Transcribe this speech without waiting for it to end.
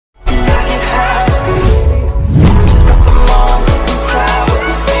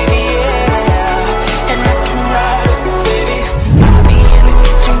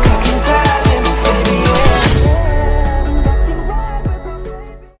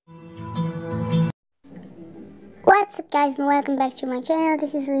What's up guys, and welcome back to my channel.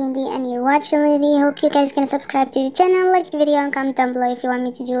 This is Lindy and you're watching Lindy. Hope you guys can subscribe to the channel, like the video, and comment down below if you want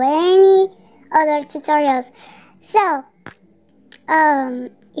me to do any other tutorials. So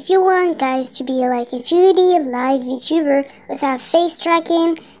if you want guys to be like a 2D live VTuber without face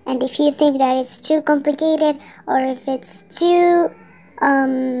tracking, and if you think that it's too complicated or if it's too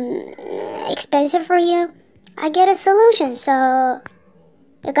expensive for you, I get a solution. So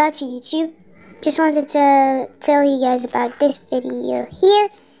I got you, YouTube. Just wanted to tell you guys about this video here,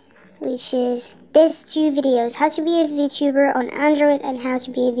 which is these two videos: how to be a VTuber on Android and how to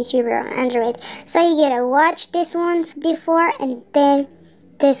be a VTuber on Android. So you gotta watch this one before and then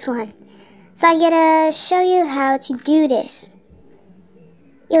this one. So I gotta show you how to do this.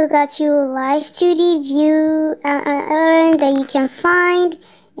 You got to live2d view that you can find,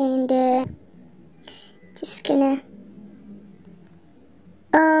 and just gonna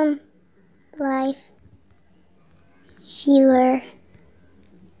live viewer.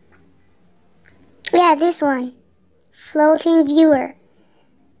 Yeah, this one, floating viewer.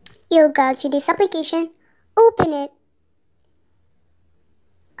 You'll go to this application, open it.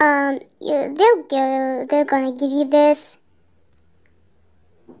 They're gonna give you this.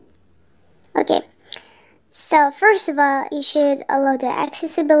 Okay, so first of all, you should allow the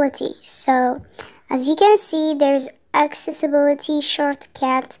accessibility. So as you can see, there's accessibility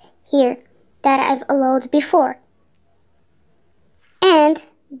shortcut here that I've allowed before, and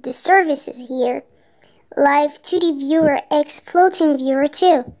the services here, live2d viewer x floating viewer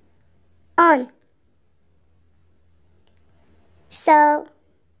 2 on. So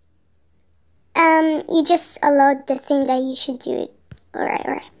you just allowed the thing that you should do it.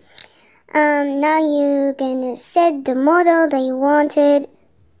 Alright. Now you're gonna set the model that you wanted.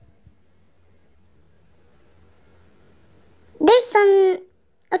 There's some.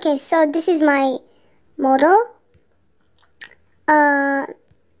 Okay, so this is my model.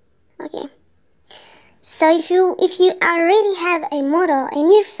 Okay. So if you already have a model in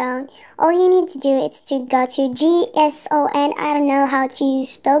your phone, all you need to do is to go to GSON. I don't know how to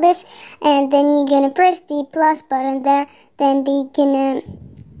spell this, and then you're gonna press the plus button there. Then it'll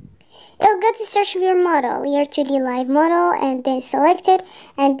go to search for your model, your 2D live model, and then select it,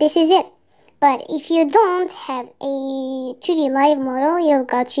 and this is it. But if you don't have a 2D live model, you'll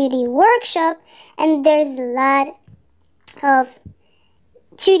go to the workshop, and there's a lot of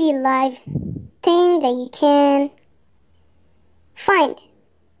 2D live thing that you can find.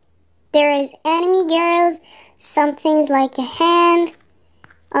 There is enemy girls, some things like a hand.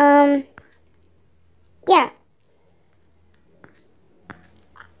 Yeah.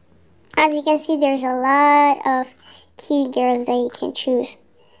 As you can see, there's a lot of cute girls that you can choose.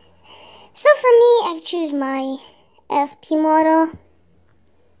 So for me, I've choose my SP model.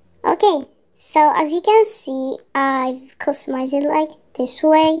 Okay, so as you can see, I've customized it like this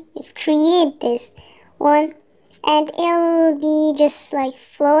way. I've created this one, and it'll be just like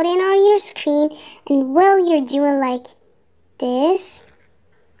floating on your screen. And while you're doing like this,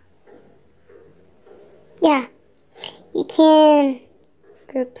 yeah, you can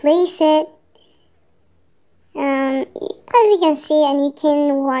replace it. As you can see, and you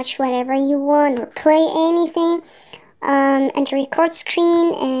can watch whatever you want or play anything, and record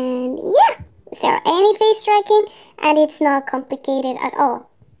screen, and yeah, without any face tracking, and it's not complicated at all.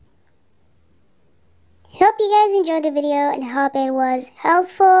 Hope you guys enjoyed the video and hope it was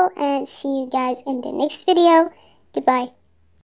helpful, and see you guys in the next video. Goodbye.